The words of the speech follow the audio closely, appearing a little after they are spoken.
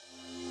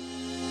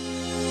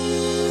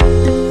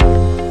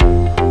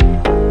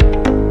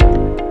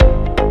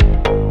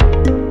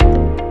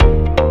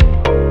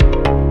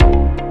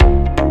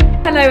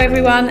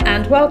everyone,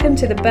 and welcome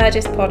to the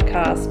Burgess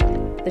podcast,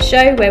 the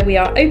show where we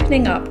are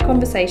opening up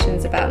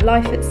conversations about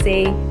life at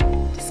sea,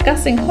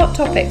 discussing hot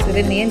topics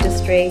within the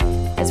industry,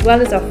 as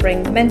well as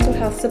offering mental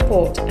health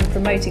support and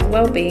promoting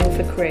well-being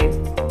for crew.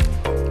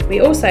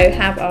 We also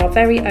have our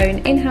very own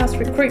in-house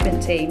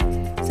recruitment team,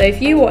 so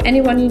if you or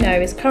anyone you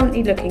know is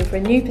currently looking for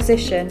a new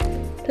position,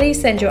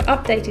 please send your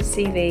updated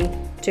CV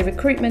to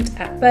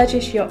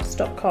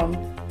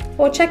recruitment@burgessyachts.com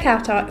or check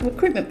out our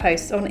recruitment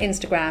posts on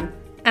Instagram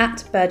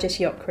 @Burgess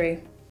Yacht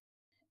Crew.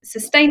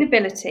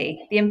 Sustainability,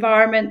 the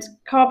environment,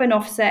 carbon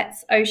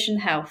offsets, ocean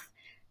health.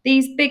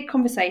 These big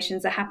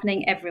conversations are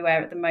happening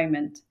everywhere at the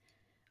moment.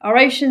 Our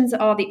oceans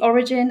are the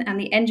origin and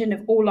the engine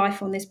of all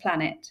life on this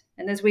planet,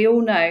 and as we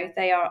all know,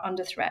 they are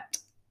under threat.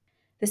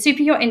 The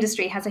super yacht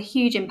industry has a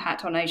huge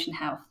impact on ocean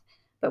health,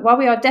 but while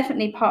we are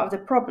definitely part of the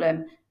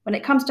problem, when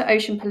it comes to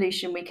ocean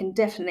pollution, we can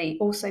definitely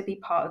also be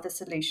part of the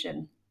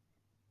solution.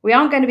 We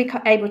aren't going to be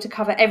able to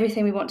cover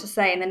everything we want to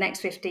say in the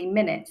next 15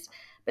 minutes,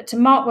 but to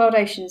mark World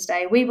Oceans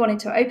Day, we wanted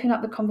to open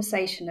up the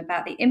conversation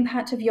about the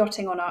impact of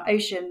yachting on our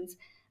oceans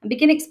and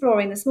begin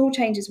exploring the small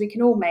changes we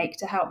can all make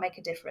to help make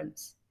a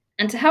difference.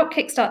 And to help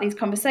kickstart these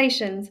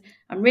conversations,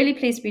 I'm really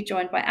pleased to be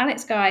joined by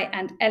Alex Guy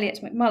and Elliot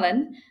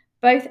McMullen,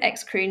 both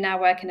ex-crew now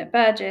working at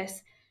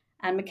Burgess,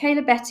 and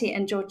Michaela Betty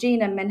and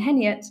Georgina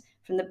Menheniot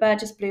from the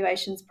Burgess Blue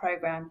Oceans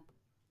programme.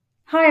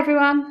 Hi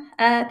everyone,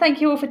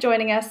 thank you all for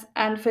joining us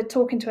and for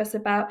talking to us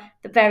about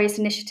the various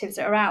initiatives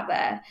that are out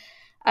there.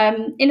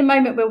 In a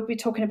moment we'll be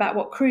talking about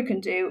what crew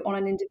can do on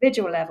an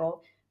individual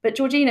level, but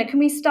Georgina, can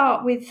we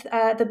start with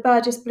the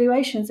Burgess Blue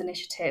Oceans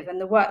initiative and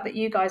the work that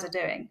you guys are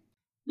doing?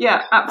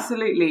 Yeah,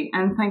 absolutely,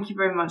 and thank you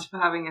very much for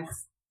having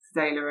us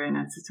today,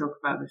 Lorena, to talk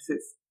about this.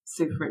 It's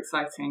super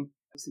exciting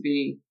to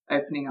be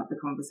opening up the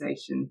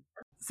conversation.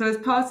 So as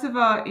part of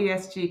our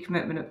ESG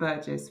commitment at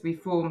Burgess, we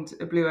formed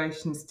a Blue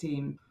Oceans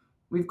team.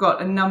 We've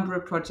got a number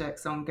of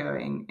projects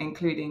ongoing,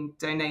 including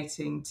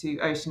donating to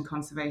ocean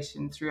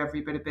conservation through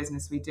every bit of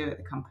business we do at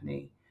the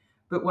company.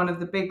 But one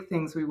of the big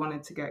things we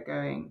wanted to get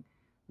going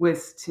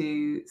was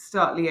to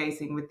start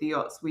liaising with the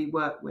yachts we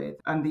work with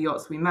and the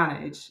yachts we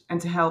manage, and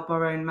to help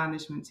our own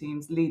management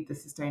teams lead the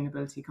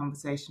sustainability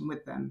conversation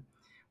with them.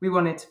 We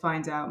wanted to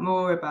find out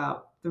more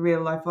about the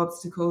real life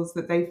obstacles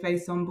that they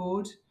face on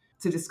board,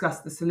 to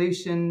discuss the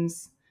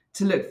solutions,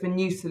 to look for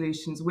new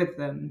solutions with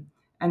them,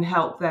 and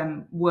help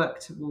them work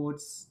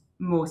towards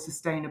more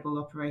sustainable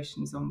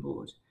operations on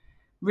board.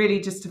 Really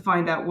just to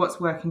find out what's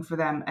working for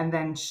them and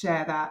then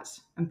share that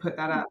and put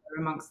that out there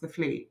amongst the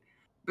fleet.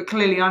 But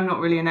clearly I'm not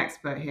really an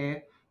expert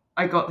here.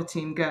 I got the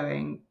team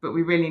going, but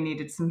we really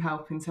needed some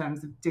help in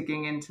terms of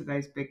digging into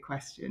those big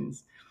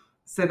questions.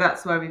 So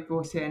that's why we've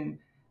brought in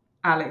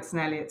Alex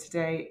and Elliot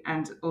today,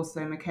 and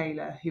also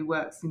Michaela, who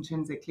works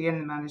intrinsically in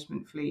the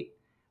management fleet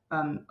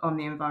on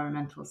the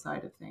environmental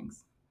side of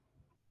things.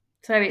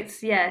 So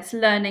it's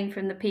learning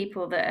from the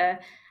people that are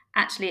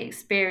actually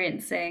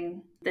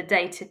experiencing the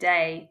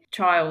day-to-day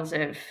trials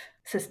of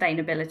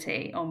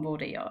sustainability on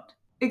board a yacht.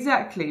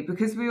 Exactly,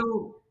 because we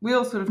all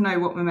sort of know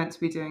what we're meant to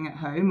be doing at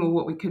home or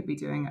what we could be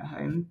doing at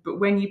home. But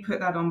when you put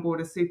that on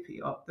board a super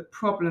yacht, the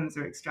problems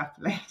are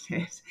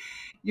extrapolated.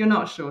 You're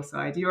not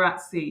shoreside, you're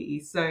at sea.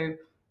 So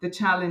the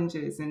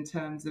challenges in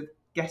terms of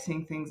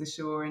getting things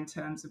ashore, in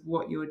terms of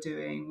what you're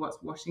doing,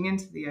 what's washing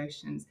into the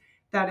oceans,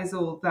 that is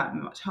all that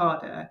much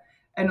harder.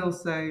 And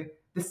also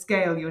the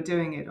scale you're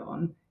doing it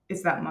on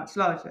is that much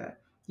larger.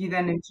 You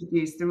then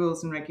introduce the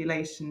rules and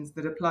regulations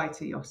that apply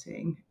to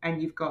yachting,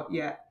 and you've got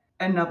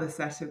another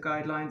set of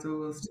guidelines or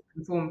rules to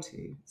conform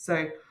to.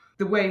 So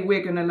the way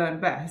we're going to learn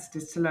best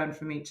is to learn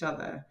from each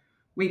other.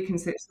 We can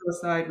sit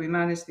shoreside, we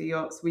manage the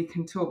yachts, we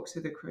can talk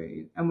to the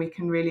crew, and we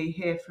can really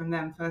hear from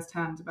them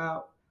firsthand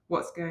about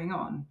what's going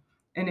on.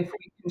 And if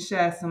we can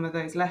share some of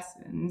those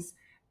lessons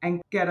and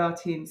get our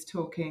teams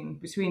talking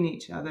between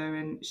each other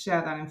and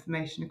share that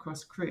information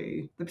across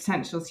crew, the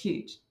potential's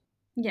huge.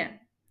 Yeah.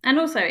 And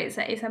also it's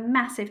a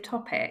massive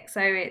topic.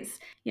 So it's,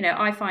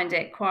 I find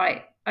it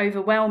quite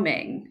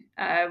overwhelming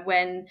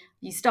when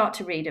you start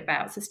to read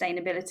about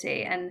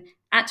sustainability and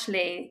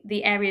actually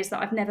the areas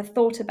that I've never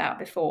thought about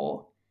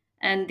before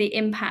and the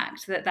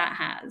impact that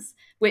has,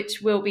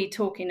 which we'll be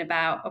talking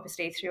about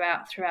obviously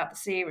throughout the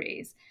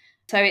series.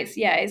 So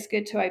it's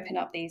good to open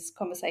up these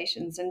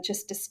conversations and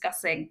just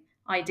discussing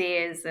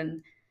ideas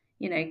and,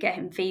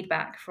 getting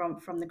feedback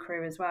from the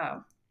crew as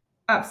well.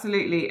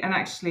 Absolutely. And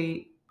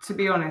actually, to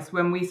be honest,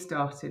 when we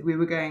started, we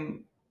were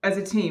going, as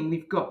a team,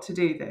 we've got to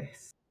do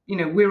this.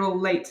 We're all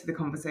late to the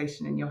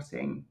conversation in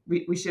yachting.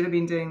 We should have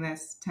been doing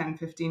this 10,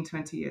 15,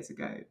 20 years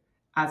ago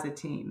as a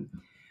team.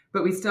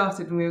 But we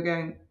started and we were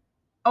going,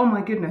 oh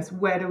my goodness,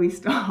 where do we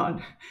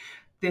start?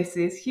 This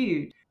is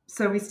huge.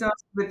 So we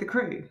started with the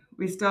crew.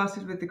 We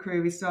started with the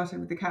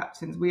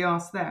captains. We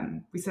asked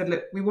them. We said,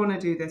 look, we want to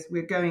do this.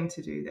 We're going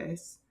to do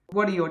this.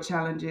 What are your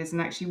challenges,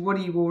 and actually what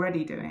are you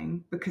already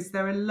doing? Because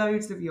there are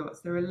loads of yachts,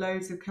 there are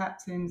loads of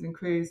captains and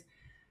crews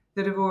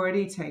that have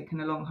already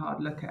taken a long,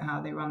 hard look at how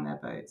they run their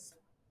boats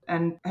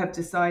and have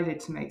decided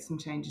to make some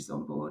changes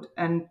on board.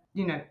 And,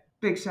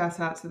 big shout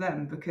out to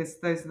them, because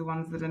those are the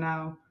ones that are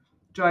now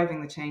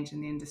driving the change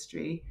in the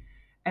industry.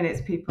 And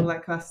it's people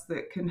like us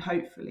that can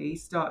hopefully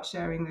start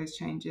sharing those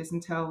changes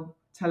and tell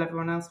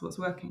everyone else what's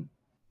working.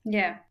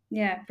 Yeah,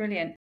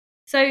 brilliant.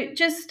 So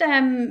just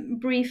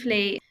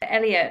briefly,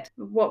 Elliot,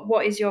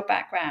 what is your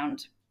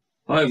background?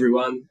 Hi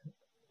everyone.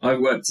 I've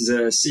worked as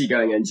a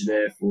seagoing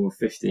engineer for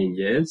 15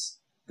 years.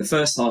 The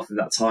first half of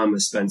that time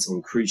was spent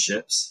on cruise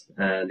ships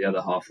and the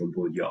other half on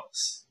board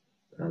yachts.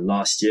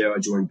 Last year I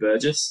joined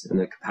Burgess in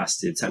the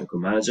capacity of technical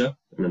manager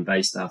and I'm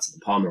based out of the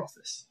Palmer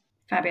office.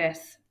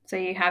 Fabulous. So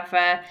you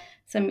have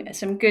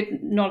some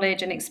good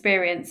knowledge and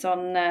experience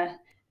on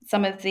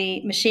some of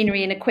the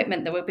machinery and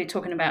equipment that we'll be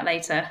talking about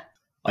later.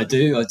 I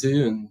do,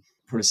 and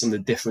probably some of the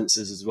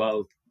differences as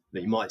well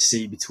that you might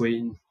see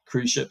between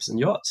cruise ships and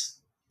yachts.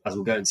 As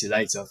we'll go into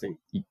later, I think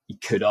you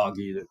could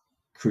argue that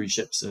cruise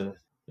ships are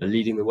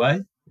leading the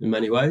way in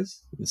many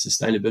ways with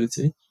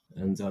sustainability,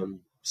 and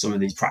some of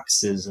these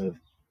practices are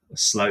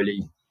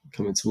slowly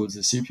coming towards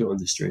the super yacht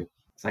industry,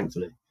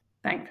 thankfully.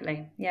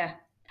 Thankfully, yeah.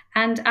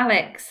 And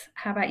Alex,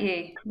 how about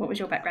you? What was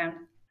your background?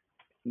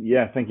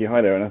 Yeah, thank you.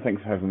 Hi there, and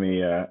thanks for having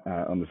me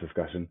on this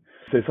discussion.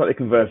 So slightly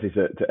conversely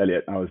to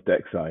Elliot, I was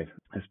deck side.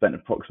 I spent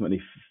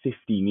approximately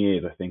 15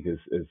 years, I think,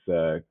 as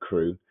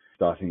crew,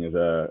 starting as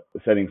a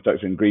sailing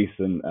instructor in Greece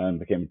and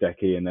became a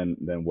decky, and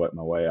then worked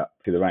my way up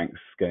through the ranks,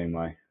 getting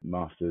my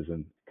master's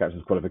and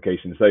captain's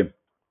qualification. So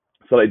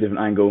slightly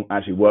different angle. I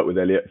actually worked with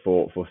Elliot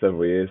for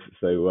several years,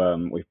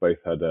 so we've both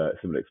had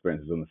similar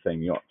experiences on the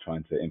same yacht,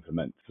 trying to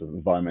implement sort of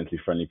environmentally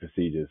friendly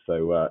procedures.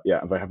 So yeah,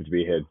 I'm very happy to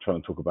be here,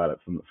 trying to talk about it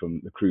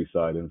from the crew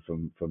side and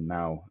from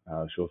now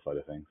shore side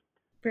of things.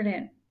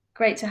 Brilliant.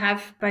 Great to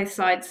have both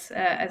sides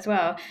as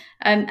well.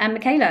 And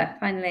Michaela,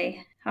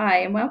 finally, hi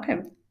and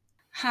welcome.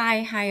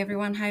 Hi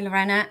everyone. Hi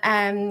Lorena.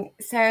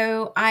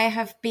 So I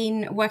have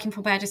been working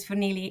for Burgess for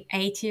nearly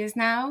 8 years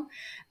now,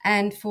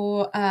 and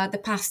for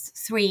the past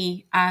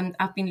 3,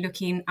 I've been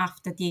looking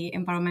after the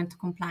environmental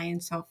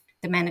compliance of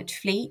the managed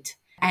fleet.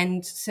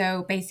 And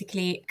so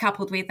basically,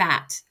 coupled with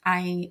that,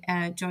 I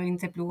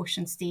joined the Blue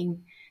Oceans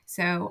team.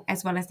 So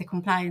as well as the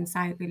compliance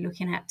side, we're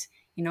looking at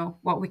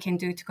what we can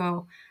do to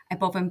go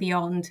above and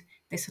beyond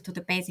the sort of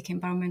the basic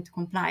environmental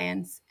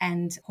compliance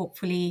and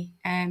hopefully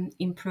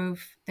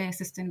improve the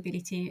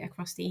sustainability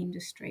across the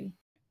industry.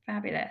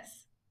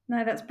 Fabulous.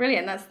 No, that's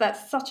brilliant.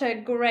 That's such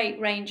a great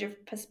range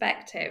of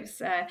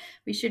perspectives.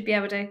 We should be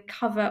able to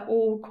cover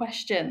all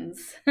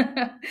questions.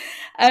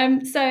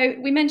 So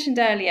we mentioned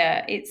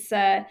earlier,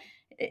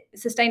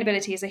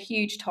 sustainability is a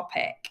huge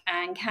topic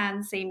and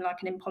can seem like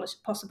an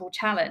impossible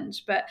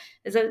challenge. But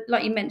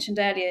like you mentioned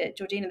earlier,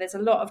 Georgina, there's a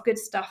lot of good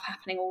stuff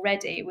happening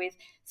already with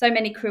so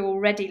many crew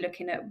already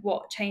looking at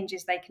what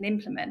changes they can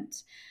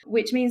implement,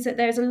 which means that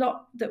there's a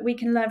lot that we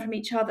can learn from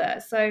each other.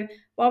 So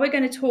while we're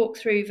going to talk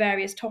through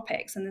various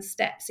topics and the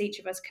steps each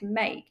of us can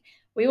make,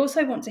 we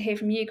also want to hear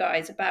from you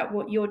guys about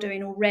what you're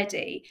doing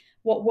already,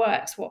 what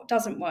works, what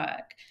doesn't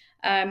work.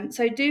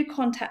 So do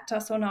contact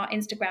us on our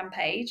Instagram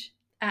page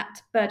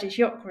at Burgess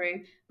Yacht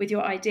Crew with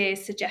your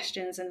ideas,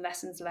 suggestions, and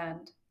lessons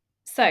learned.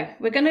 So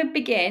we're going to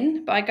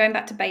begin by going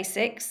back to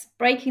basics,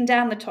 breaking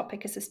down the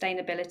topic of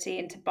sustainability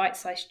into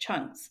bite-sized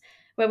chunks,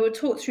 where we'll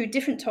talk through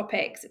different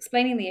topics,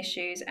 explaining the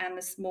issues and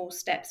the small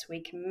steps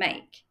we can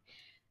make.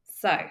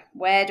 So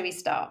where do we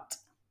start?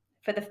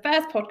 For the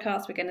first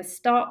podcast, we're going to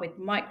start with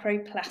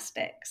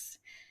microplastics.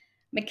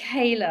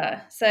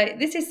 Michaela, so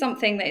this is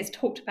something that is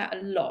talked about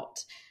a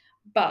lot,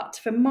 but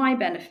for my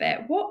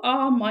benefit, what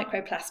are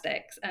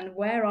microplastics and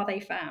where are they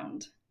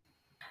found?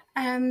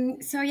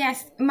 So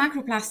yes,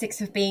 microplastics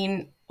have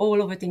been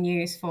all over the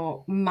news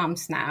for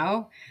months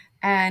now.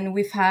 And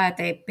we've heard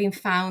they've been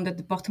found at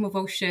the bottom of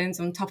oceans,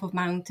 on top of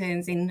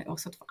mountains, in or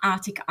sort of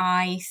Arctic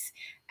ice,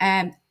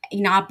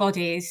 in our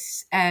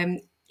bodies,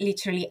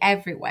 literally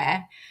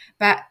everywhere.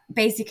 But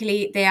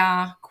basically, they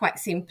are quite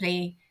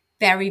simply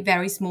very,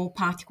 very small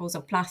particles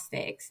of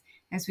plastics.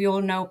 As we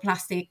all know,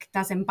 plastic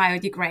doesn't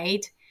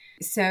biodegrade.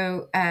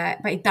 So,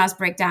 but it does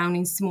break down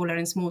in smaller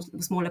and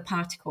smaller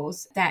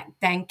particles that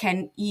then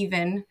can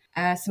even,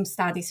 some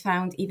studies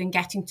found, even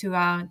get into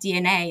our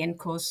DNA and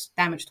cause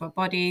damage to our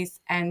bodies.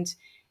 And,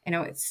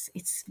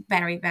 it's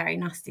very, very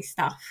nasty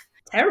stuff.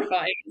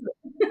 Terrifying.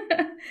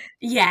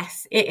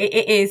 Yes,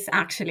 it is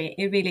actually.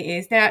 It really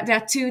is. There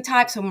are 2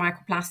 types of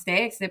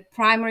microplastics: the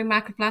primary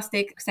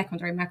microplastic,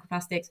 secondary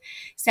microplastics.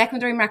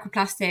 Secondary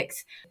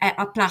microplastics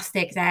are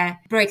plastic that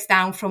breaks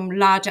down from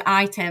larger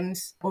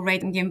items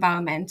already in the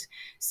environment.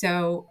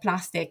 So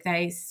plastic that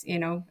is,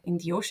 in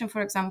the ocean,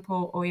 for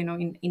example, or,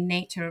 in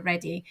nature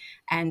already,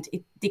 and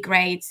it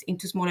degrades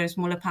into smaller and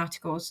smaller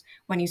particles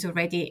when it's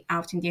already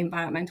out in the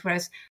environment.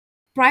 Whereas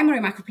primary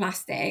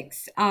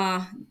microplastics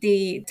are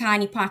the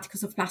tiny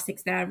particles of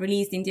plastics that are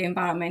released in the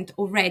environment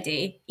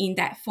already in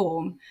that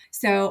form.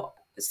 So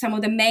some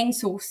of the main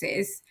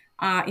sources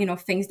are,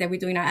 things that we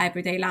do in our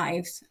everyday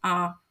lives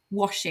are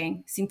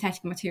washing,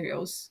 synthetic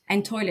materials,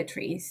 and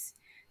toiletries.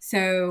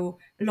 So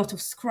a lot of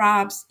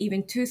scrubs,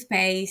 even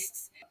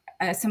toothpastes,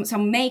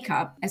 some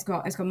makeup has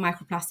got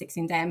microplastics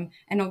in them,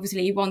 and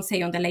obviously it won't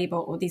say on the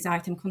label, "Oh, this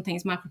item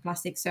contains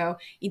microplastics." So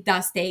it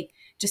does take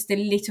just a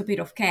little bit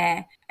of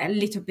care, a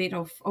little bit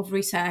of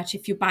research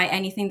if you buy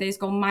anything that has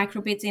got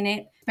microbits in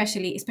it,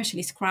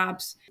 especially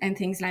scrubs and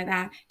things like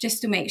that,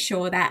 just to make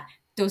sure that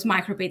those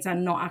microbits are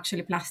not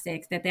actually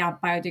plastics, that they are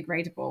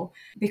biodegradable.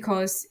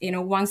 Because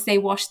once they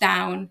wash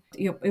down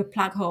your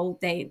plug hole,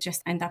 they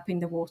just end up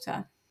in the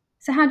water.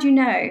 So how do you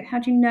know? How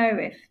do you know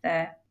if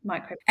they're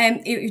micro?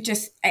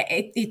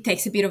 It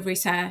takes a bit of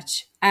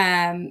research.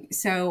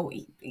 So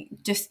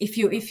just if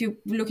you're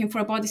looking for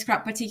a body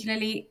scrub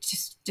particularly,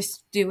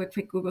 just do a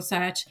quick Google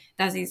search.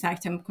 Does this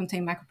item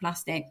contain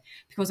microplastic?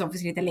 Because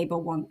obviously the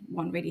label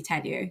won't really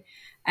tell you.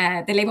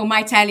 The label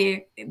might tell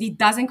you it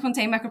doesn't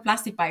contain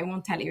microplastic, but it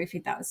won't tell you if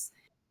it does.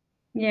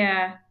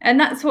 Yeah, and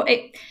that's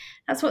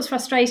what's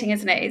frustrating,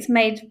 isn't it? It's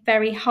made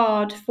very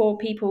hard for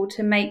people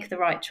to make the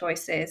right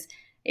choices.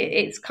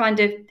 It's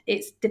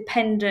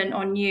dependent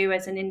on you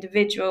as an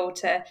individual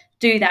to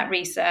do that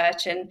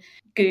research and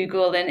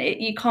Google, and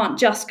you can't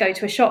just go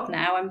to a shop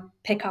now and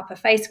pick up a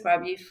face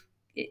scrub.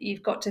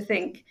 You've got to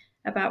think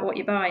about what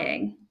you're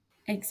buying.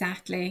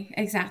 Exactly.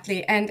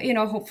 And,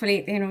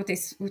 hopefully,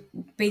 this would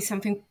be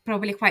something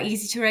probably quite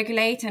easy to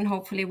regulate, and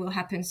hopefully will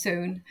happen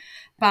soon.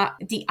 But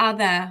the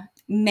other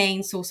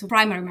main source of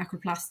primary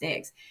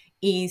microplastics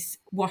is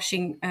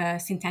washing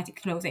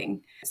synthetic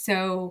clothing.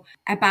 So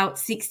about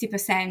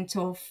 60%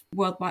 of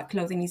worldwide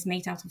clothing is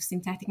made out of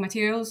synthetic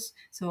materials.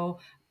 So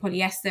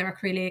polyester,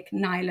 acrylic,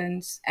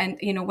 nylons, and,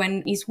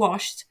 when it's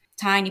washed,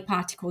 tiny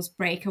particles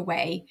break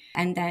away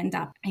and they end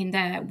up in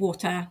the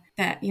water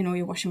that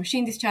your washing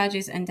machine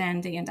discharges, and then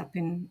they end up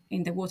in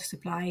the water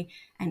supply,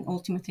 and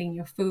ultimately in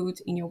your food,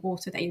 in your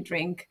water that you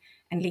drink,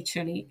 and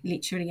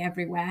literally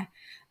everywhere.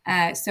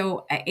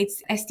 So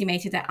it's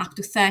estimated that up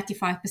to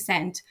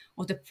 35%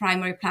 of the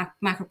primary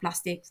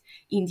microplastics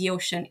in the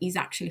ocean is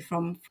actually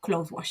from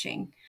clothes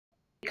washing.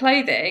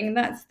 Clothing,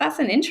 that's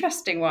an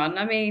interesting one.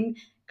 I mean,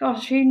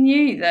 gosh, who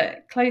knew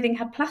that clothing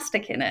had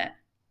plastic in it?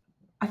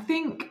 I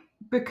think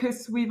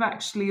because we've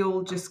actually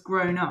all just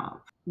grown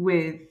up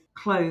with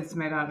clothes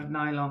made out of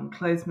nylon,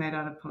 clothes made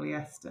out of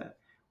polyester,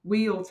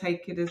 we all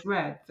take it as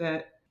read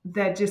that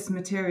they're just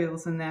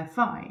materials and they're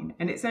fine.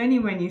 And it's only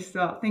when you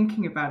start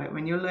thinking about it,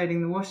 when you're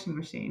loading the washing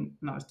machine,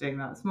 and I was doing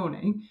that this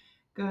morning,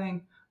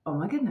 going, oh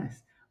my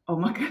goodness, oh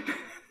my goodness,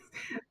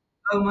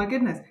 oh my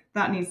goodness,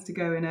 that needs to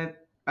go in a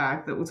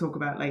bag that we'll talk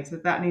about later.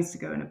 That needs to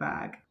go in a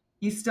bag.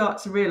 You start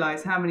to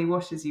realize how many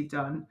washes you've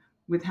done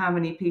with how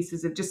many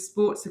pieces of just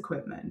sports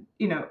equipment,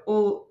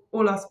 all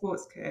our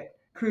sports kit,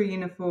 crew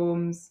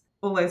uniforms,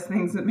 all those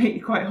things that make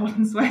you quite hot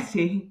and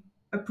sweaty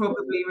are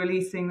probably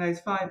releasing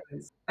those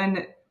fibers.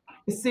 And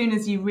as soon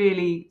as you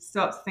really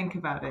start to think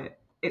about it,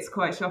 it's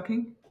quite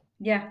shocking.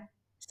 Yeah.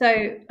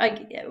 So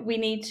we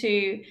need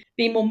to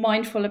be more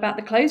mindful about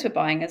the clothes we're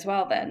buying as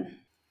well then.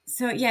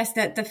 So yes,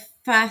 the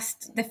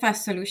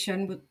first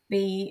solution would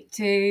be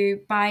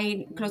to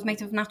buy clothes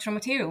made of natural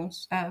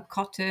materials,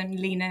 cotton,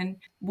 linen,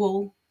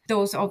 wool.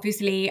 Those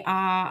obviously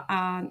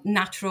are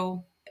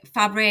natural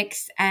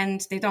fabrics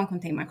and they don't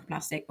contain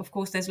microplastic. Of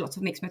course, there's lots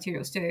of mixed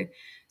materials too.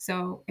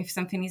 So if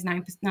something is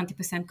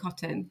 90%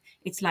 cotton,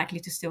 it's likely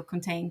to still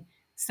contain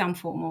some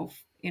form of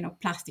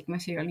plastic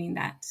material in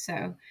that.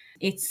 So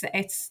it's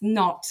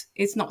not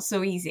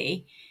so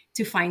easy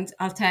to find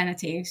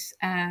alternatives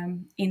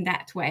in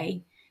that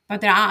way.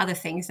 But there are other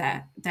things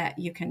that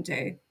you can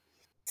do.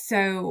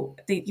 So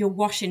your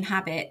washing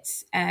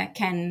habits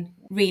can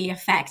really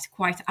affect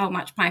quite how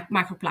much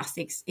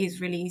microplastics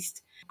is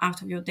released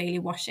out of your daily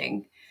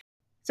washing.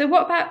 So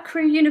what about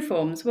crew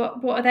uniforms?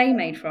 What are they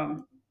made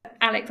from?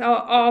 Alex,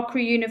 are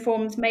crew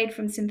uniforms made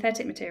from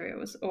synthetic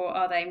materials or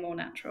are they more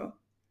natural?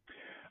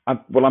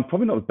 Well, I'm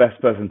probably not the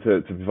best person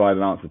to provide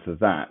an answer to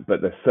that,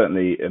 but there's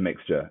certainly a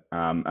mixture.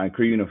 And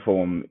crew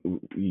uniform,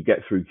 you get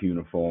through crew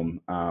uniform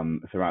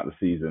throughout the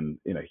season,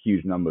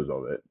 huge numbers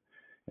of it.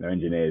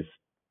 Engineers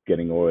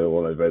getting oil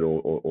all over it,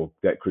 or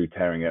deck crew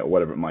tearing it, or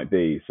whatever it might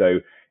be. So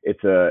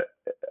it's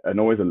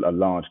always a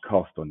large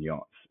cost on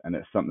yachts, and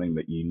it's something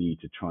that you need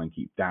to try and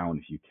keep down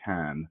if you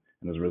can.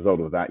 And as a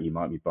result of that, you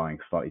might be buying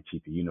slightly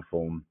cheaper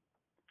uniform,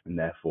 and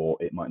therefore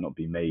it might not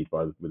be made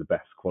with the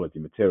best quality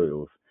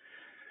materials.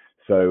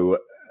 So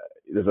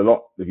there's a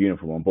lot of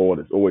uniform on board.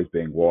 It's always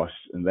being washed,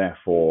 and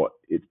therefore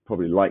it's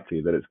probably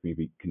likely that it's going to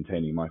be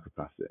containing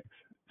microplastics.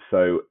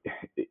 So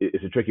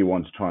it's a tricky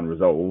one to try and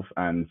resolve.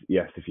 And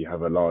yes, if you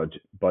have a large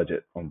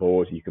budget on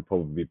board, you could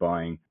probably be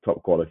buying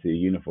top quality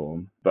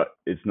uniform, but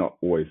it's not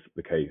always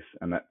the case,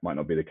 and that might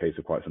not be the case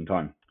for quite some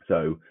time.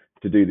 So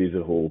to do these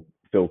little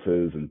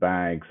filters and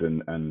bags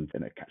and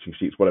catching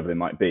sheets, whatever they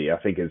might be, I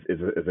think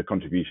is a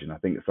contribution. I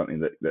think it's something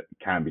that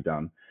can be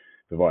done,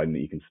 providing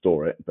that you can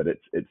store it, but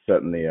it's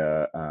certainly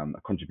a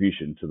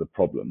contribution to the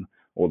problem,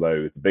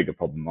 although the bigger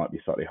problem might be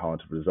slightly hard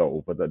to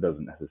resolve, but that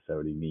doesn't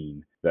necessarily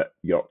mean that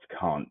yachts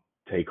can't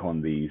take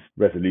on these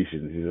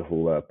resolutions, these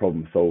little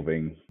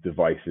problem-solving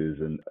devices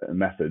and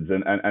methods,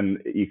 and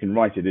you can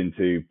write it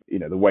into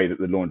the way that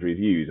the laundry is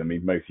used. I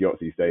mean, most yachts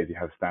these days, you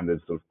have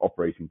standard sort of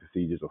operating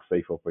procedures or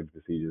safe operating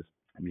procedures,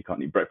 and you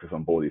can't eat breakfast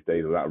on board these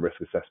days without a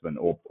risk assessment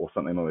or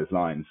something along those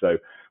lines. So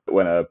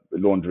when a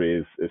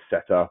laundry is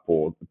set up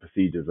or the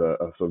procedures are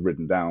sort of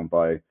written down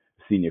by a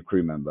senior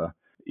crew member,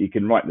 you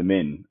can write them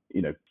in,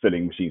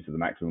 filling machines to the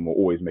maximum, or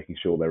always making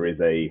sure there is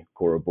a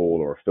core ball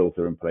or a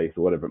filter in place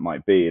or whatever it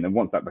might be. And then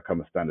once that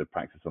becomes a standard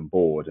practice on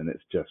board and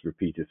it's just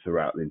repeated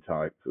throughout the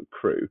entire sort of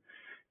crew,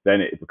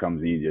 then it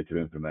becomes easier to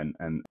implement.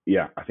 And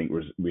I think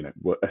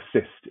will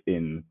assist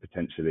in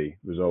potentially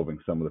resolving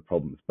some of the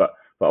problems. But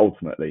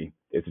ultimately,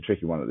 it's a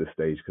tricky one at this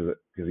stage because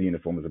the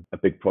uniform is a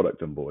big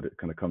product on board. It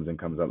kind of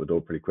comes out the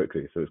door pretty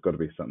quickly. So it's got to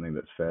be something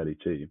that's fairly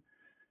cheap.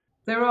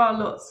 There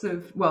are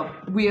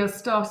we are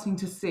starting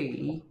to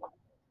see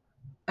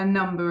a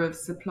number of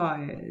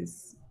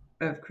suppliers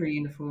of crew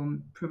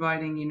uniform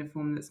providing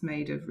uniform that's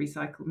made of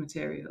recycled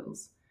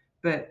materials.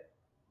 But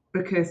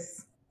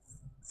because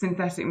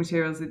synthetic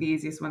materials are the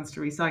easiest ones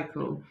to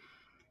recycle,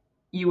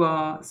 you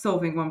are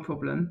solving one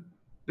problem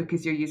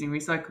because you're using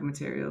recycled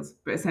materials,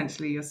 but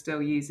essentially you're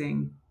still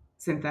using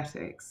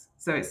synthetics.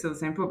 So it's still the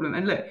same problem.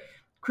 And look,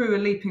 crew are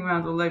leaping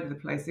around all over the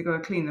place. They've got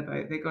to clean the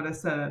boat. They've got to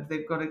serve.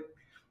 They've got to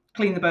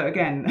clean the boat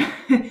again.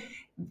 The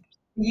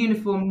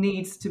uniform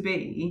needs to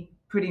be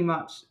pretty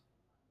much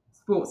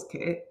sports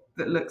kit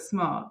that looks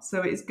smart.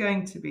 So it's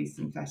going to be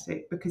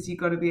synthetic because you've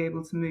got to be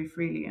able to move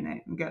freely in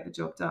it and get the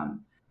job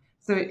done.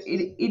 So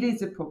it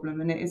is a problem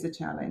and it is a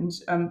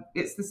challenge.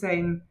 It's the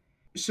same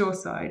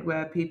shoreside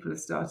where people are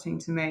starting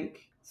to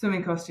make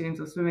swimming costumes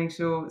or swimming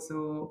shorts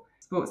or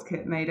sports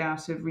kit made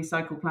out of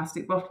recycled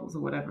plastic bottles or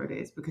whatever it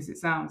is, because it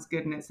sounds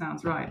good and it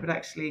sounds right. But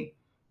actually,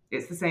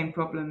 it's the same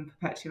problem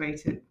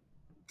perpetuated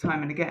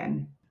time and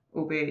again,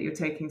 albeit you're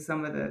taking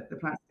some of the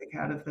plastic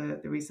out of the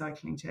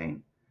recycling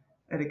chain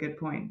at a good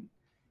point.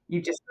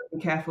 You just got to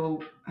be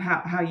careful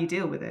how you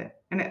deal with it.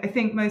 And I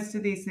think most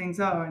of these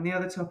things are, and the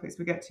other topics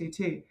we get to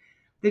too,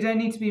 they don't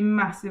need to be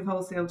massive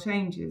wholesale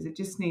changes. It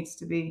just needs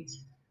to be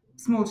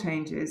small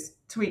changes,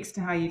 tweaks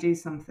to how you do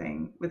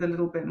something with a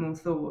little bit more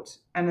thought.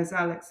 And as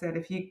Alex said,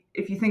 if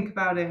you think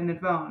about it in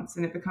advance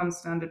and it becomes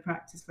standard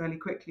practice fairly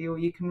quickly, or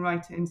you can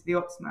write it into the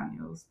ops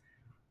manuals,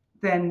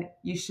 then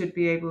you should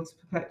be able to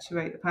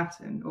perpetuate the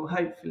pattern, or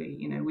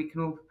hopefully, we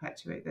can all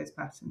perpetuate those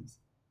patterns.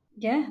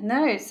 Yeah,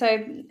 no.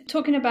 So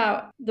talking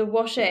about the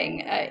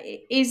washing,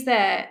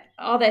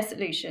 are there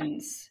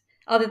solutions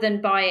other than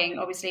buying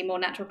obviously more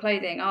natural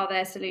clothing? Are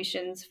there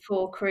solutions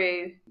for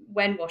crew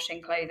when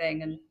washing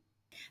clothing? And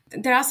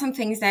there are some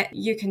things that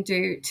you can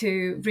do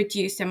to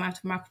reduce the amount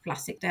of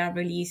microplastic that are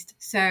released.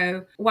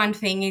 So one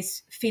thing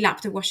is fill up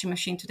the washing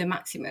machine to the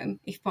maximum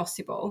if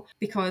possible,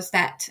 because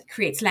that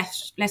creates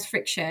less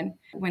friction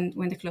when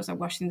the clothes are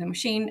washed in the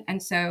machine,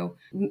 and so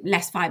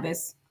less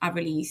fibers are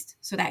released.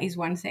 So that is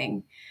one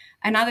thing.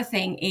 Another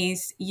thing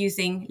is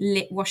using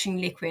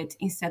washing liquid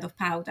instead of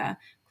powder,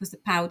 because the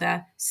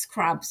powder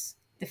scrubs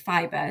the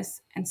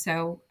fibers and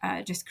so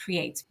just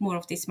creates more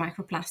of these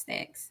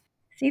microplastics.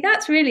 See,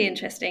 that's really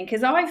interesting,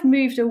 because I've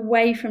moved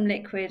away from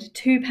liquid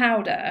to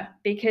powder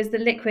because the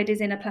liquid is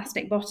in a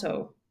plastic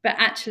bottle, but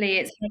actually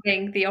it's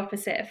having the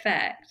opposite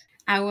effect.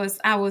 I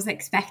was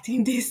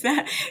expecting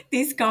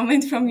this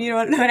comment from you,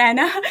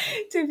 Lorena,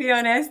 to be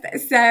honest.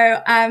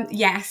 So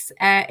yes,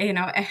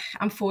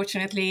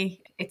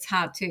 unfortunately, it's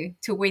hard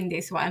to win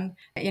this one.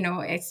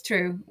 It's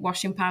true.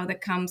 Washing powder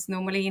comes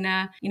normally in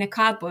a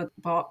cardboard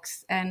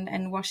box,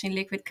 and washing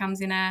liquid comes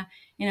in a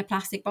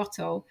plastic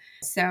bottle.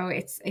 So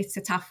it's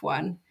a tough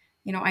one.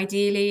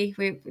 Ideally,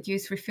 we would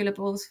use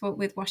refillables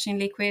with washing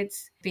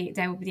liquids.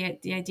 That would be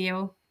the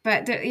ideal.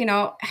 But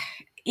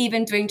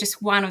even doing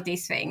just one of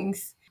these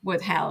things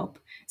would help.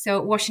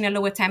 So washing at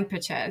lower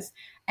temperatures,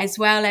 as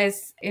well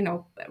as,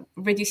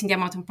 reducing the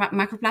amount of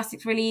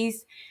microplastics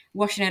release.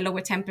 Washing at lower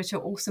temperature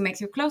also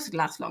makes your clothes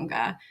last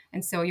longer.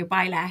 And so you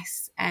buy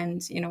less,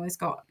 and, it's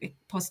got a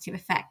positive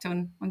effect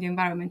on the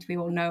environment. We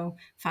all know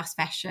fast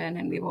fashion,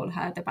 and we've all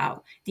heard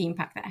about the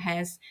impact that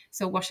has.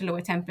 So wash at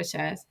lower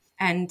temperatures,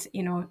 and,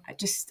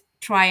 just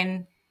try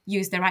and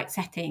use the right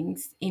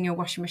settings in your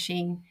washing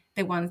machine,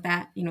 the ones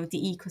that,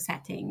 the eco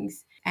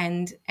settings.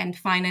 And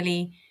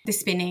finally, the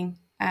spinning.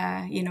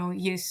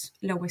 Use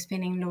lower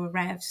spinning, lower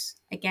revs,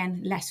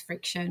 again, less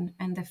friction,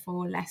 and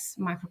therefore less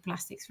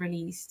microplastics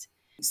released.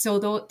 So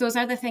those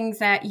are the things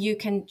that you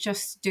can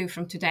just do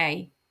from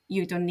today.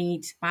 You don't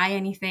need to buy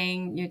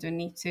anything. You don't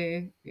need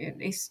to,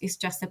 it's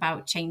just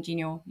about changing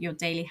your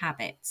daily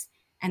habits.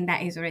 And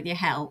that is already a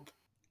help.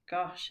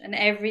 Gosh, and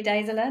every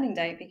day is a learning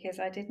day, because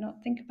I did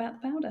not think about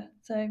the powder.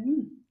 So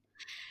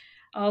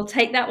I'll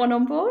take that one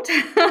on board.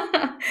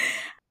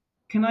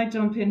 Can I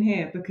jump in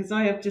here? Because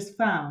I have just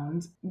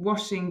found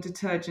washing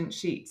detergent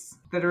sheets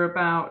that are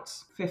about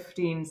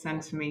 15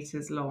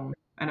 centimetres long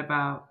and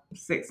about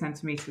 6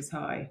 centimetres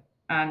high.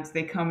 And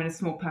they come in a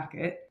small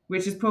packet,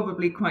 which is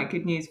probably quite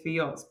good news for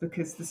yachts,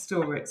 because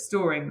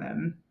storing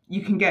them,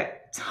 you can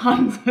get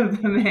tons of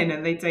them in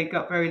and they take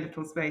up very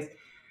little space.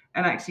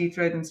 and actually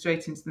throw them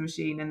straight into the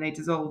machine and they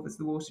dissolve as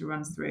the water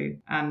runs through,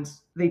 and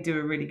they do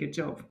a really good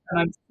job.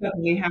 And I'm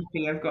suddenly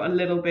happy. I've got a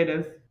little bit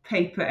of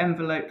paper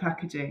envelope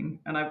packaging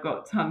and I've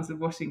got tons of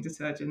washing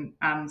detergent,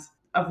 and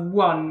I've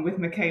won with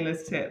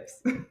Michaela's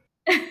tips.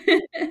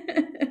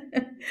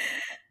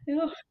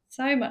 Oh,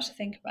 so much to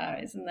think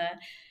about, isn't there?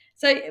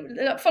 So,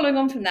 following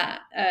on from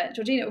that,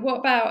 Georgina, what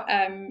about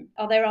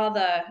are there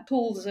other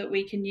tools that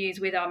we can use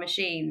with our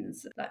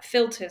machines, like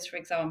filters, for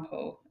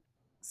example?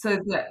 So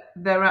that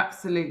there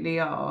absolutely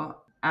are,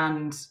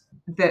 and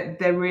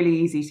they're really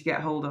easy to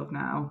get hold of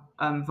now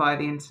via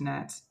the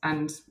internet.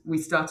 And we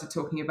started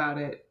talking about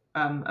it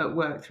at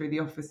work through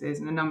the offices,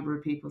 and a number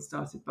of people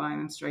started buying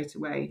them straight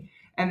away.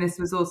 And this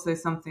was also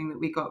something that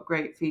we got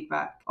great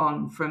feedback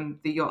on from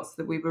the yachts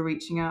that we were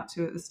reaching out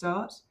to at the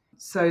start.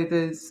 So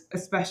there's a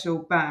special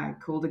bag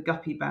called a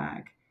guppy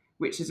bag,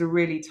 which is a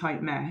really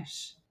tight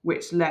mesh,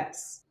 which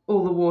lets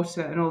all the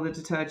water and all the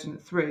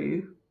detergent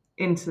through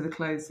into the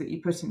clothes that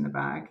you put in the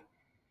bag,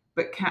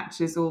 but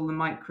catches all the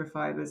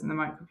microfibers and the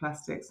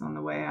microplastics on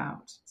the way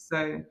out.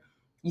 So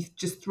you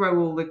just throw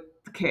all the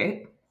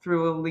kit,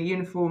 throw all the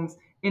uniforms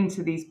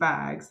into these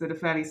bags that are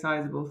fairly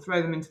sizable,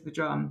 throw them into the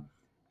drum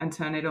and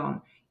turn it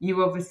on.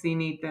 You obviously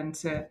need then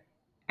to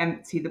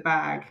empty the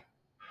bag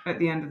at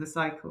the end of the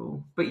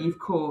cycle, but you've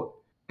caught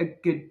a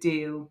good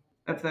deal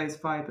of those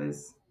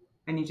fibers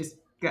and you just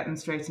get them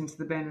straight into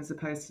the bin as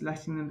opposed to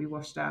letting them be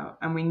washed out.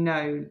 And we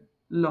know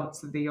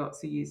lots of the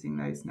yachts are using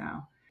those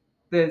now.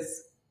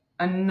 There's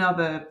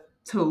another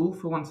tool,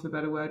 for want of a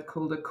better word,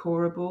 called a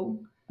corable,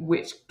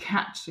 which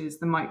catches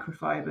the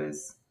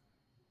microfibers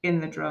in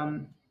the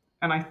drum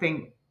and I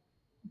think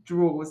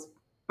draws,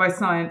 by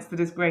science that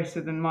is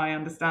greater than my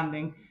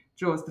understanding,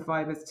 draws the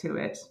fibers to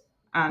it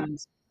and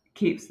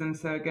keeps them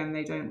so, again,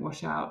 they don't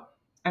wash out.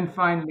 And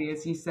finally,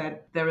 as you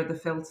said, there are the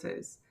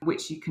filters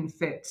which you can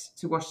fit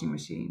to washing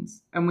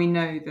machines. And we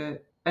know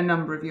that a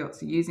number of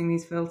yachts are using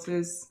these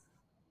filters.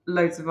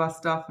 Loads of our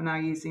staff are now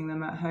using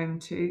them at home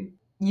too.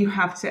 You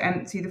have to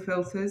empty the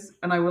filters,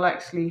 and I will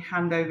actually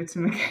hand over to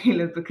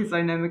Michaela because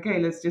I know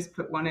Michaela's just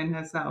put one in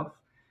herself.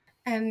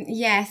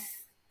 Yes.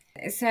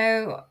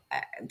 So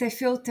the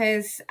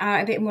filters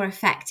are a bit more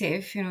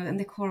effective, than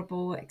the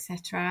corable,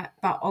 etc.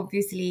 But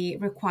obviously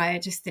require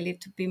just a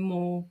little bit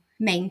more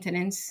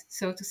maintenance,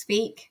 so to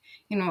speak,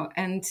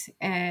 and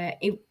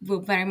it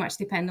will very much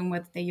depend on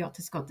whether the yacht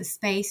has got the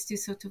space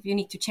to you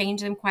need to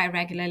change them quite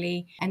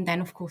regularly. And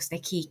then, of course, the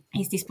key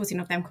is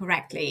disposing of them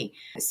correctly.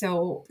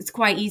 So it's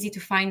quite easy to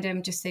find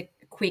them. Just a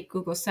quick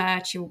Google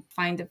search, you'll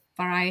find a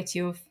variety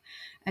of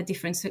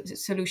different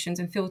solutions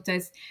and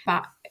filters,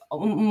 but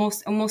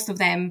most of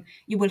them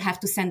you will have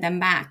to send them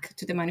back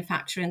to the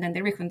manufacturer and then they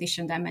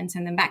recondition them and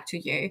send them back to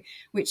you,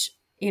 which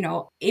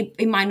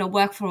it might not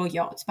work for all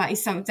yachts, but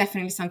it's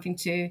definitely something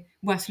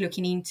worth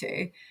looking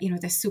into.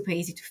 They're super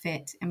easy to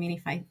fit. I mean,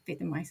 if I fit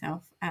them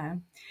myself,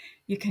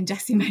 you can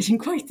just imagine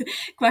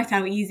quite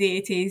how easy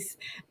it is.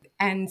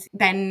 And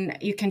then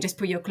you can just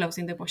put your clothes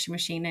in the washing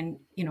machine and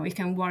you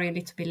can worry a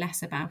little bit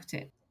less about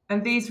it.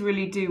 And these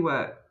really do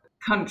work.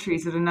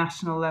 Countries at a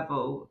national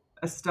level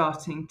are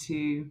starting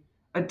to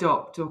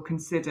adopt or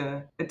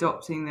consider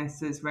adopting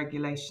this as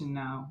regulation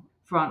now.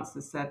 France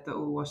has said that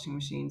all washing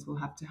machines will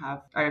have to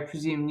have, I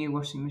presume new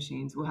washing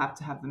machines will have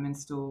to have them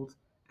installed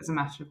as a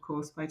matter of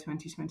course by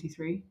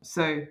 2023.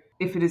 So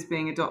if it is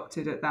being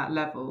adopted at that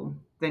level,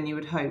 then you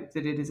would hope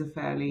that it is a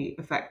fairly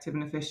effective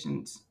and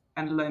efficient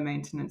and low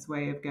maintenance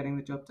way of getting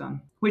the job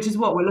done, which is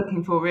what we're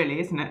looking for really,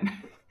 isn't it?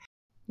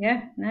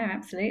 Yeah, no,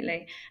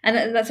 absolutely.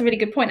 And that's a really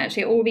good point,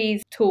 actually. All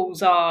these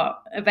tools are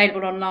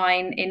available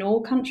online in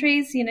all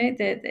countries,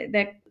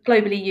 they're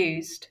globally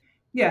used.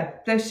 Yeah,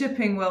 they're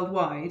shipping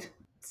worldwide,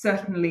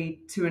 certainly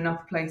to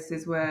enough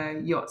places where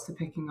yachts are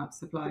picking up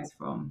supplies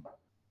from.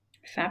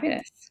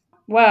 Fabulous.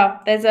 Well,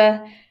 there's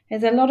a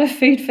lot of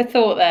food for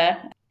thought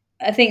there.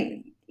 I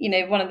think,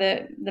 one of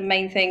the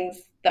main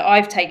things that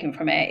I've taken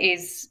from it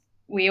is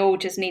we all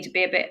just need to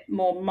be a bit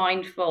more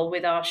mindful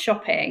with our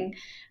shopping.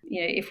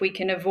 If we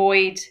can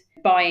avoid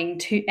buying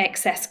too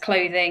excess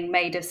clothing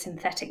made of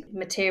synthetic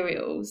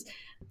materials,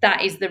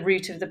 that is the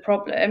root of the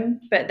problem.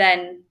 But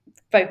then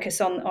focus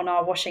on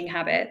our washing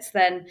habits,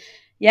 then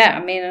yeah,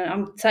 I mean,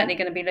 I'm certainly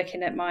going to be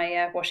looking at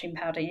my washing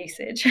powder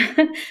usage,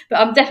 but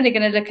I'm definitely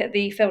going to look at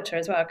the filter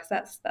as well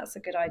because that's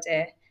a good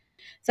idea.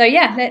 So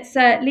yeah, let's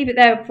leave it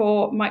there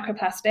for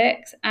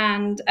microplastics.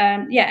 And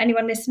yeah,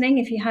 anyone listening,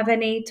 if you have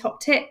any top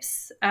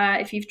tips,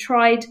 if you've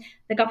tried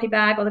the guppy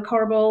bag or the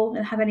corable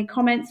and have any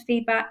comments,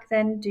 feedback,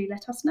 then do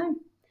let us know.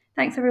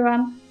 Thanks,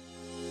 everyone.